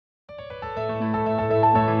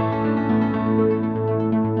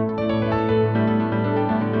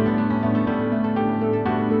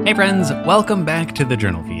Hey friends, welcome back to the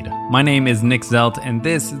Journal Feed. My name is Nick Zelt, and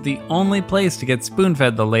this is the only place to get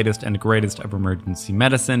spoon-fed the latest and greatest of emergency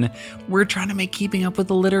medicine. We're trying to make keeping up with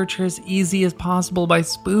the literature as easy as possible by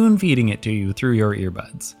spoon-feeding it to you through your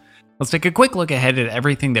earbuds. Let's take a quick look ahead at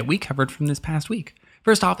everything that we covered from this past week.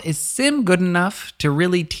 First off, is SIM good enough to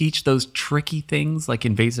really teach those tricky things like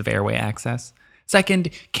invasive airway access? Second,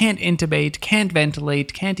 can't intubate, can't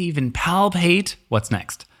ventilate, can't even palpate. What's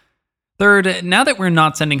next? Third, now that we're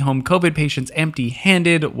not sending home COVID patients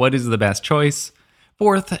empty-handed, what is the best choice?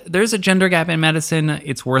 Fourth, there's a gender gap in medicine,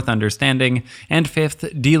 it's worth understanding. And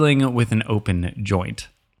fifth, dealing with an open joint.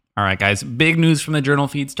 All right, guys, big news from the Journal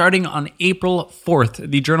Feed. Starting on April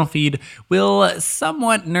 4th, the Journal Feed will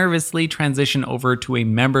somewhat nervously transition over to a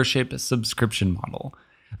membership subscription model.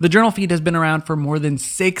 The Journal Feed has been around for more than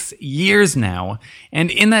 6 years now, and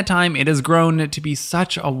in that time, it has grown to be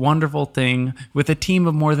such a wonderful thing with a team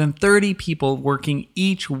of more than 30 people working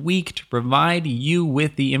each week to provide you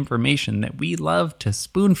with the information that we love to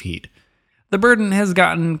spoon feed. The burden has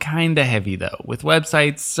gotten kinda heavy though, with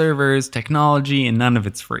websites, servers, technology, and none of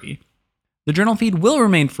it's free. The Journal Feed will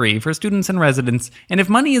remain free for students and residents, and if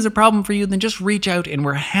money is a problem for you, then just reach out and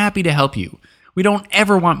we're happy to help you. We don't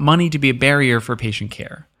ever want money to be a barrier for patient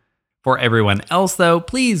care. For everyone else, though,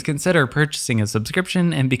 please consider purchasing a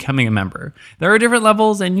subscription and becoming a member. There are different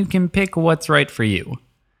levels, and you can pick what's right for you.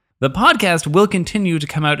 The podcast will continue to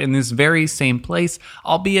come out in this very same place,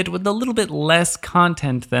 albeit with a little bit less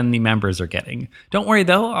content than the members are getting. Don't worry,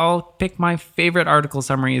 though, I'll pick my favorite article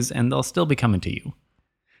summaries, and they'll still be coming to you.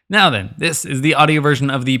 Now then, this is the audio version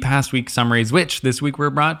of the past week summaries, which this week were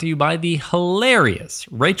brought to you by the hilarious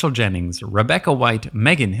Rachel Jennings, Rebecca White,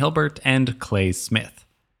 Megan Hilbert, and Clay Smith.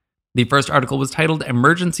 The first article was titled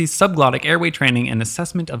Emergency Subglottic Airway Training and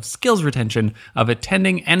Assessment of Skills Retention of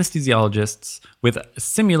Attending Anesthesiologists with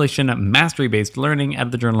Simulation Mastery-Based Learning out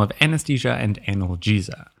of the Journal of Anesthesia and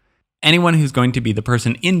Analgesia. Anyone who's going to be the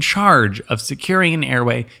person in charge of securing an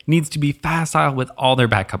airway needs to be facile with all their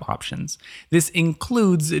backup options. This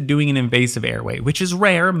includes doing an invasive airway, which is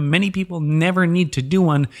rare. Many people never need to do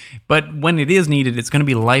one, but when it is needed, it's going to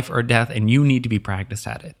be life or death, and you need to be practiced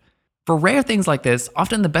at it. For rare things like this,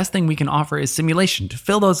 often the best thing we can offer is simulation to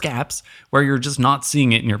fill those gaps where you're just not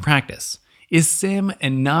seeing it in your practice. Is sim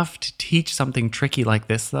enough to teach something tricky like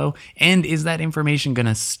this, though? And is that information going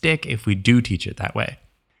to stick if we do teach it that way?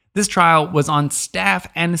 This trial was on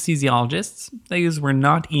staff anesthesiologists. These were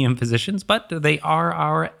not EM physicians, but they are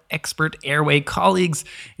our expert airway colleagues,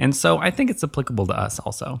 and so I think it's applicable to us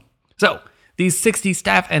also. So, these 60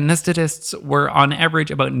 staff anesthetists were on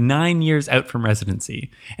average about 9 years out from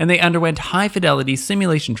residency, and they underwent high-fidelity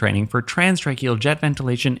simulation training for transtracheal jet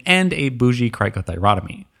ventilation and a bougie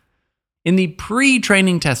cricothyrotomy. In the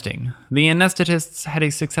pre-training testing, the anesthetists had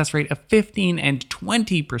a success rate of 15 and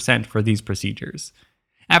 20% for these procedures.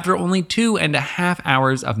 After only 2.5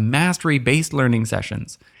 hours of mastery-based learning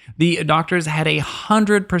sessions, the doctors had a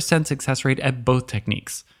 100% success rate at both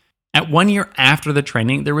techniques. At 1 year after the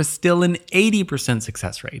training, there was still an 80%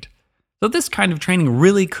 success rate. So this kind of training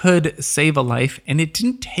really could save a life, and it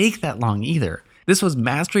didn't take that long either. This was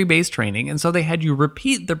mastery-based training, and so they had you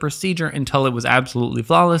repeat the procedure until it was absolutely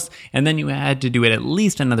flawless, and then you had to do it at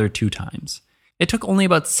least another 2 times. It took only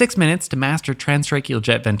about 6 minutes to master transtracheal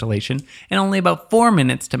jet ventilation, and only about 4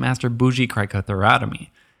 minutes to master bougie cricothyrotomy.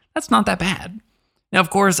 That's not that bad. Now, of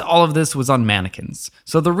course, all of this was on mannequins,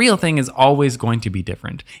 so the real thing is always going to be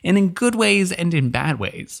different, and in good ways and in bad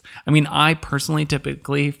ways. I mean, I personally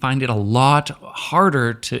typically find it a lot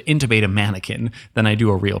harder to intubate a mannequin than I do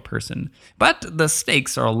a real person, but the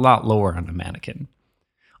stakes are a lot lower on a mannequin.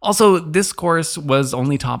 Also, this course was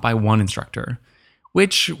only taught by one instructor,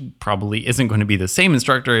 which probably isn't going to be the same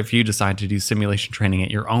instructor if you decide to do simulation training at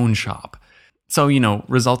your own shop. So,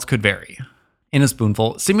 results could vary. In a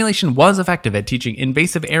spoonful, simulation was effective at teaching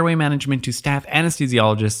invasive airway management to staff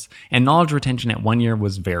anesthesiologists, and knowledge retention at 1 year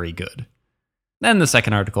was very good. Then the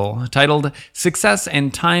second article, titled Success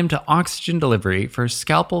and Time to Oxygen Delivery for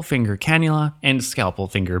Scalpel-finger-cannula and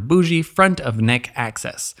scalpel-finger-bougie Front of Neck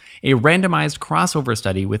Access, a randomized crossover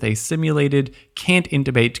study with a simulated can't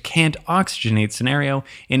intubate, can't oxygenate scenario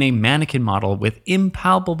in a manikin model with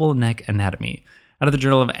impalpable neck anatomy, out of the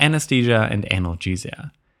Journal of Anesthesia and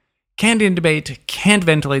Analgesia. Can't intubate, can't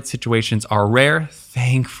ventilate situations are rare,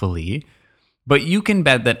 thankfully, but you can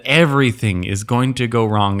bet that everything is going to go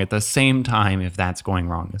wrong at the same time if that's going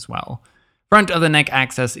wrong as well. Front of the neck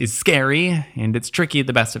access is scary, and it's tricky at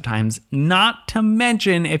the best of times, not to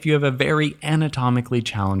mention if you have a very anatomically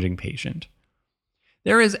challenging patient.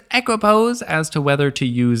 There is equipoise as to whether to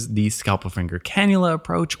use the scalpel-finger-cannula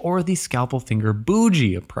approach or the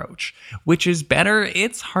scalpel-finger-bougie approach. Which is better?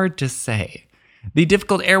 It's hard to say. The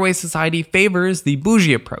Difficult Airway Society favors the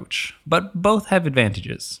bougie approach, but both have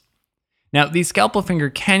advantages. Now, the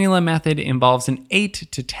scalpel-finger-cannula method involves an 8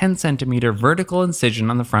 to 10 centimeter vertical incision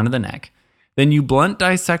on the front of the neck. Then you blunt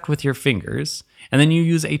dissect with your fingers, and then you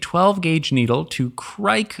use a 12-gauge needle to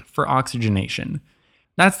Cric for oxygenation.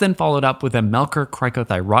 That's then followed up with a Melker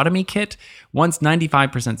cricothyrotomy kit once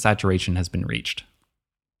 95% saturation has been reached.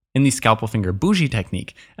 In the scalpel-finger-bougie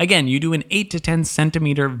technique, again, you do an 8 to 10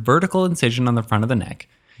 centimeter vertical incision on the front of the neck,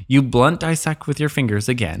 you blunt dissect with your fingers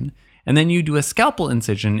again, and then you do a scalpel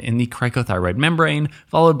incision in the cricothyroid membrane,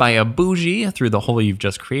 followed by a bougie through the hole you've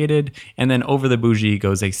just created, and then over the bougie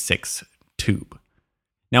goes a 6 tube.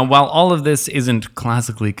 Now, while all of this isn't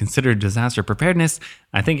classically considered disaster preparedness,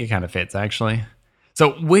 I think it kind of fits, actually.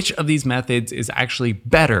 So which of these methods is actually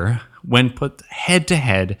better when put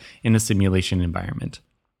head-to-head in a simulation environment?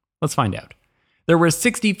 Let's find out. There were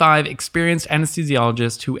 65 experienced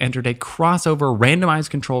anesthesiologists who entered a crossover randomized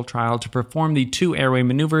control trial to perform the 2 airway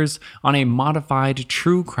maneuvers on a modified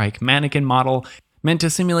true Cric manikin model meant to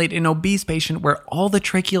simulate an obese patient where all the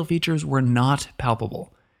tracheal features were not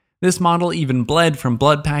palpable. This model even bled from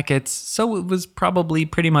blood packets, so it was probably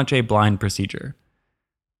pretty much a blind procedure.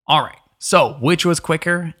 Alright. So, which was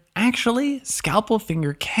quicker? Actually,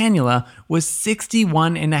 scalpel-finger-cannula was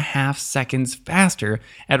 61.5 seconds faster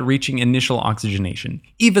at reaching initial oxygenation,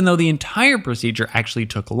 even though the entire procedure actually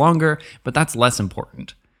took longer, but that's less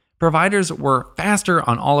important. Providers were faster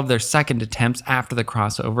on all of their second attempts after the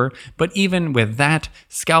crossover, but even with that,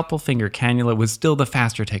 scalpel-finger-cannula was still the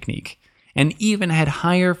faster technique, and even had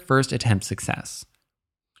higher first attempt success.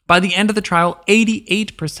 By the end of the trial,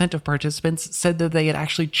 88% of participants said that they had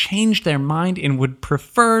actually changed their mind and would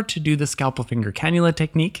prefer to do the scalpel-finger-cannula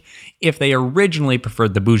technique if they originally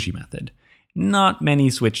preferred the bougie method. Not many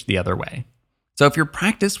switched the other way. So if you're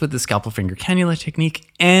practiced with the scalpel-finger-cannula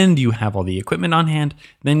technique and you have all the equipment on hand,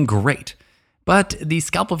 then great. But the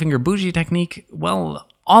scalpel-finger-bougie technique, well,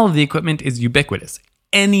 all of the equipment is ubiquitous.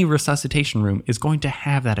 Any resuscitation room is going to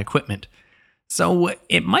have that equipment. So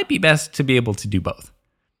it might be best to be able to do both.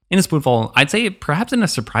 In a spoonful, I'd say perhaps in a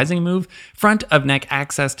surprising move, front of neck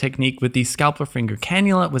access technique with the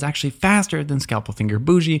scalpel-finger-cannula was actually faster than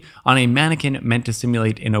scalpel-finger-bougie on a manikin meant to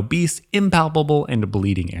simulate an obese, impalpable, and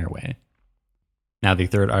bleeding airway. Now the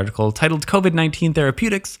third article, titled COVID-19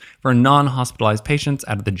 Therapeutics for Non-Hospitalized Patients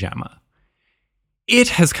out of the JAMA. It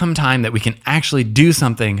has come time that we can actually do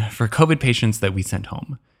something for COVID patients that we sent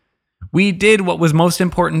home. We did what was most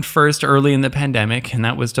important first early in the pandemic, and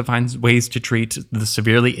that was to find ways to treat the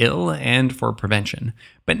severely ill and for prevention.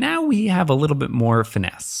 But now we have a little bit more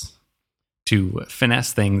finesse. To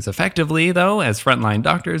finesse things effectively, though, as frontline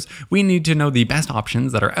doctors, we need to know the best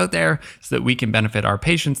options that are out there so that we can benefit our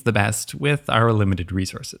patients the best with our limited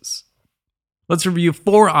resources. Let's review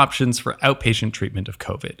 4 options for outpatient treatment of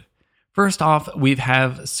COVID. First off, we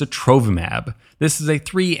have sotrovimab. This is a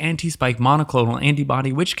 3 anti-spike monoclonal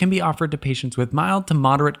antibody which can be offered to patients with mild to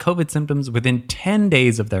moderate COVID symptoms within 10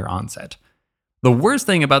 days of their onset. The worst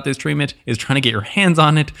thing about this treatment is trying to get your hands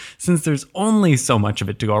on it, since there's only so much of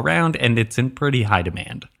it to go around and it's in pretty high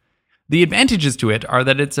demand. The advantages to it are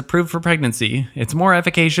that it's approved for pregnancy, it's more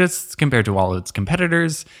efficacious compared to all its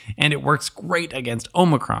competitors, and it works great against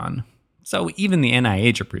Omicron, so even the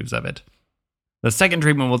NIH approves of it. The second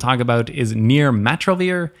treatment we'll talk about is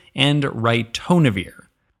nirmatrelvir and ritonavir.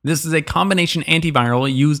 This is a combination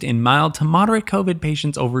antiviral used in mild to moderate COVID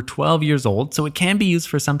patients over 12 years old, so it can be used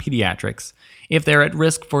for some pediatrics if they're at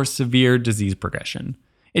risk for severe disease progression.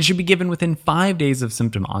 It should be given within 5 days of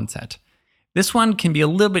symptom onset. This one can be a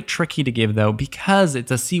little bit tricky to give though because it's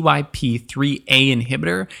a CYP3A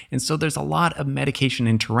inhibitor, and so there's a lot of medication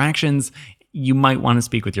interactions. You might want to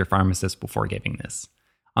speak with your pharmacist before giving this.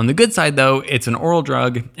 On the good side though, it's an oral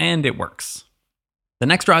drug and it works. The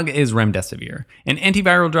next drug is remdesivir, an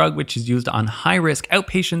antiviral drug which is used on high-risk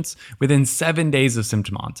outpatients within 7 days of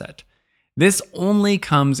symptom onset. This only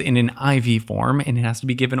comes in an IV form and it has to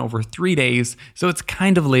be given over 3 days, so it's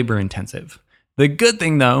kind of labor-intensive. The good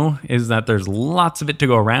thing though is that there's lots of it to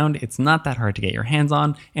go around, it's not that hard to get your hands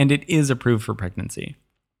on, and it is approved for pregnancy.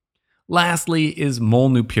 Lastly is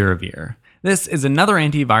molnupiravir. This is another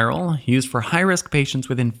antiviral used for high-risk patients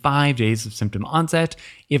within 5 days of symptom onset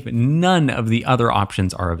if none of the other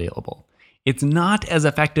options are available. It's not as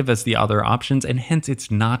effective as the other options and hence it's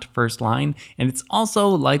not first line, and it's also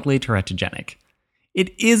likely teratogenic.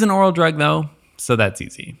 It is an oral drug though, so that's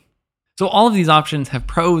easy. So all of these options have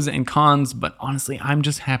pros and cons, but honestly I'm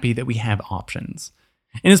just happy that we have options.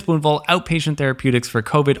 In a spoonful, outpatient therapeutics for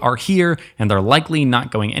COVID are here, and they're likely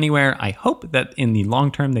not going anywhere. I hope that in the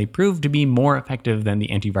long term they prove to be more effective than the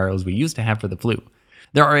antivirals we used to have for the flu.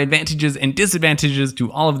 There are advantages and disadvantages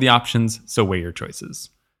to all of the options, so weigh your choices.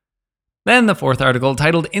 Then the fourth article,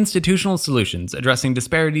 titled Institutional Solutions, Addressing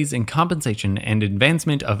Disparities in Compensation and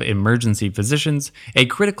Advancement of Emergency Physicians, a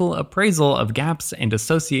Critical Appraisal of Gaps and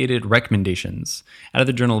Associated Recommendations, out of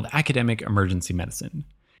the Journal of Academic Emergency Medicine.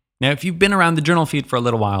 Now, if you've been around the journal feed for a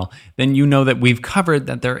little while, then you know that we've covered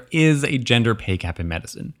that there is a gender pay gap in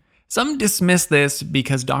medicine. Some dismiss this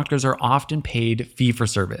because doctors are often paid fee for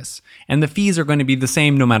service, and the fees are going to be the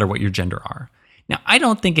same no matter what your gender are. Now, I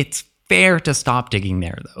don't think it's fair to stop digging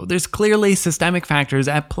there, though. There's clearly systemic factors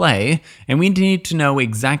at play, and we need to know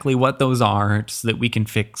exactly what those are so that we can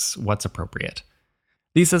fix what's appropriate.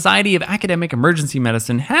 The Society of Academic Emergency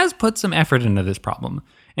Medicine has put some effort into this problem.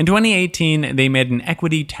 In 2018, they made an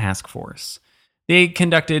equity task force. They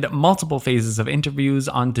conducted multiple phases of interviews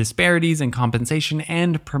on disparities in compensation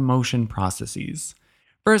and promotion processes.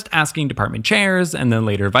 First asking department chairs, and then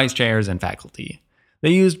later vice chairs and faculty.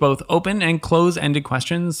 They used both open and close-ended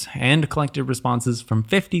questions and collected responses from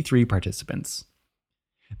 53 participants.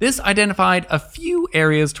 This identified a few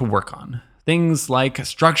areas to work on. Things like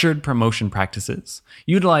structured promotion practices,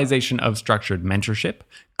 utilization of structured mentorship,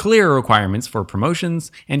 clear requirements for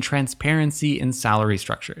promotions, and transparency in salary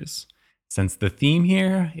structures. Since the theme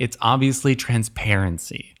here, it's obviously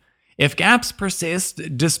transparency. If gaps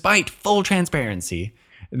persist despite full transparency,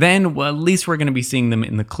 then at least we're going to be seeing them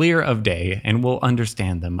in the clear of day, and we'll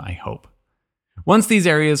understand them, I hope. Once these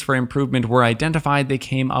areas for improvement were identified, they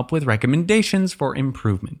came up with recommendations for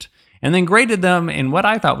improvement, and then graded them in what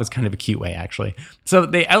I thought was kind of a cute way, actually. So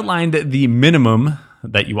they outlined the minimum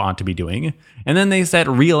that you ought to be doing, and then they set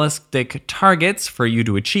realistic targets for you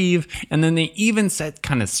to achieve, and then they even set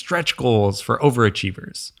kind of stretch goals for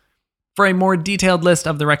overachievers. For a more detailed list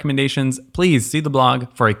of the recommendations, please see the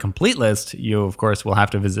blog. For a complete list, you of course will have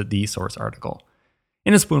to visit the source article.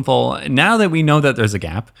 In a spoonful, now that we know that there's a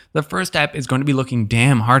gap, the first step is going to be looking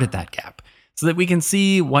damn hard at that gap, so that we can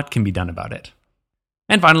see what can be done about it.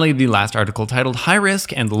 And finally, the last article, titled High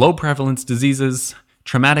Risk and Low Prevalence Diseases,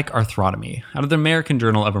 Traumatic Arthrotomy, out of the American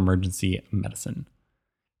Journal of Emergency Medicine.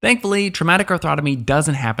 Thankfully, traumatic arthrotomy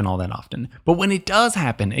doesn't happen all that often, but when it does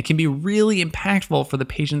happen, it can be really impactful for the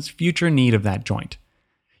patient's future need of that joint.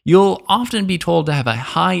 You'll often be told to have a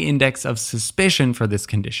high index of suspicion for this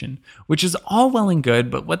condition, which is all well and good,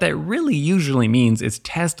 but what that really usually means is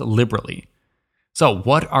test liberally. So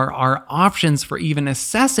what are our options for even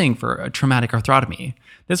assessing for a traumatic arthrotomy?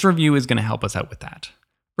 This review is going to help us out with that.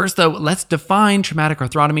 First though, let's define traumatic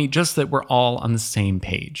arthrotomy just so that we're all on the same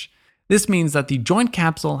page. This means that the joint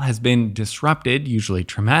capsule has been disrupted, usually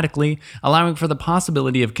traumatically, allowing for the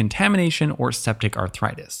possibility of contamination or septic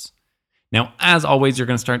arthritis. Now, as always, you're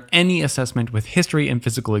going to start any assessment with history and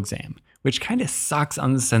physical exam, which kind of sucks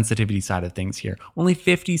on the sensitivity side of things here, only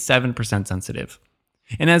 57% sensitive.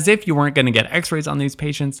 And as if you weren't going to get x-rays on these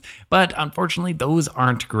patients, but unfortunately, those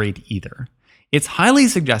aren't great either. It's highly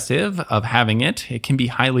suggestive of having it. It can be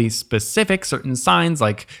highly specific, certain signs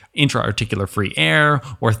like intra-articular free air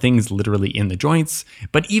or things literally in the joints,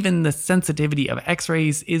 but even the sensitivity of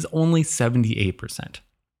x-rays is only 78%.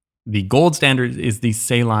 The gold standard is the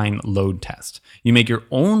saline load test. You make your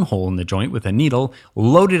own hole in the joint with a needle,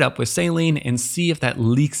 load it up with saline, and see if that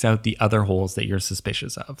leaks out the other holes that you're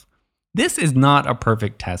suspicious of. This is not a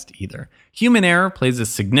perfect test either. Human error plays a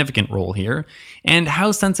significant role here, and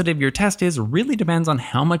how sensitive your test is really depends on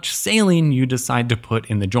how much saline you decide to put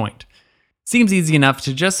in the joint. Seems easy enough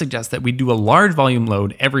to just suggest that we do a large volume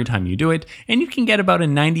load every time you do it, and you can get about a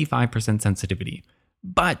 95% sensitivity.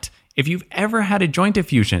 But if you've ever had a joint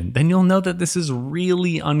effusion, then you'll know that this is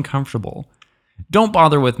really uncomfortable. Don't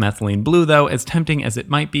bother with methylene blue though, as tempting as it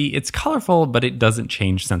might be. It's colorful, but it doesn't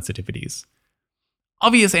change sensitivities.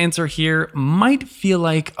 Obvious answer here might feel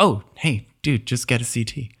like, oh, hey, dude, just get a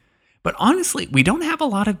CT. But honestly, we don't have a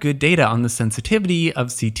lot of good data on the sensitivity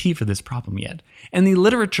of CT for this problem yet. And the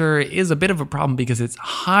literature is a bit of a problem because it's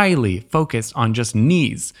highly focused on just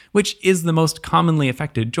knees, which is the most commonly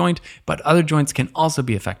affected joint, but other joints can also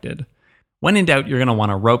be affected. When in doubt, you're going to want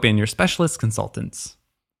to rope in your specialist consultants.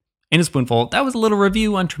 In a spoonful, that was a little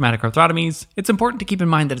review on traumatic arthrotomies. It's important to keep in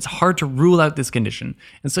mind that it's hard to rule out this condition,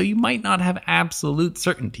 and so you might not have absolute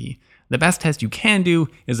certainty. The best test you can do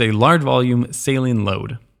is a large volume saline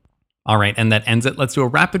load. All right, and that ends it. Let's do a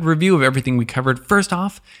rapid review of everything we covered. First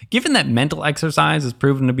off, given that mental exercise is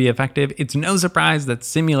proven to be effective, it's no surprise that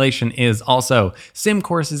simulation is also. Sim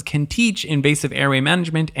courses can teach invasive airway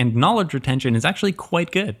management, and knowledge retention is actually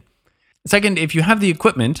quite good. Second, if you have the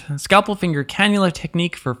equipment, scalpel-finger-cannula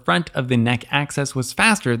technique for front of the neck access was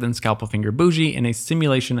faster than scalpel-finger-bougie in a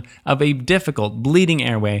simulation of a difficult bleeding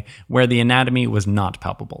airway where the anatomy was not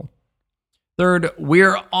palpable. Third,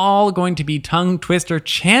 we're all going to be tongue twister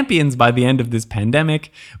champions by the end of this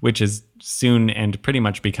pandemic, which is soon and pretty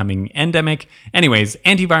much becoming endemic. Anyways,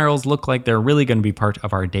 antivirals look like they're really going to be part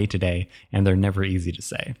of our day-to-day, and they're never easy to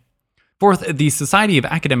say. Fourth, the Society of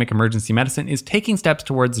Academic Emergency Medicine is taking steps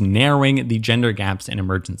towards narrowing the gender gaps in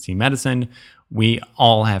emergency medicine. We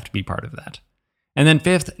all have to be part of that. And then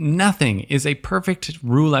fifth, nothing is a perfect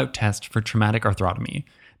rule-out test for traumatic arthrotomy.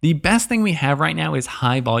 The best thing we have right now is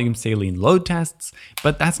high-volume saline load tests,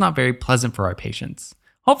 but that's not very pleasant for our patients.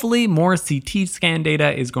 Hopefully, more CT scan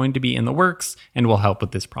data is going to be in the works and will help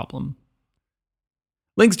with this problem.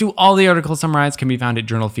 Links to all the articles summarized can be found at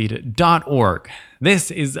JournalFeed.org.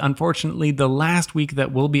 This is unfortunately the last week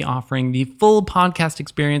that we'll be offering the full podcast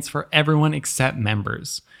experience for everyone except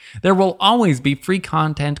members. There will always be free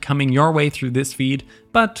content coming your way through this feed,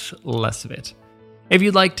 but less of it. If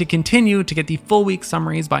you'd like to continue to get the full week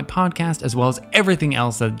summaries by podcast as well as everything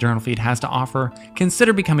else that JournalFeed has to offer,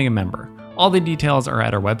 consider becoming a member. All the details are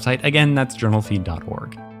at our website. Again, that's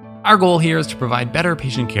JournalFeed.org. Our goal here is to provide better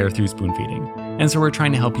patient care through spoon feeding, and so we're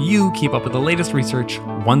trying to help you keep up with the latest research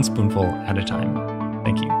one spoonful at a time.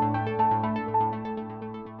 Thank you.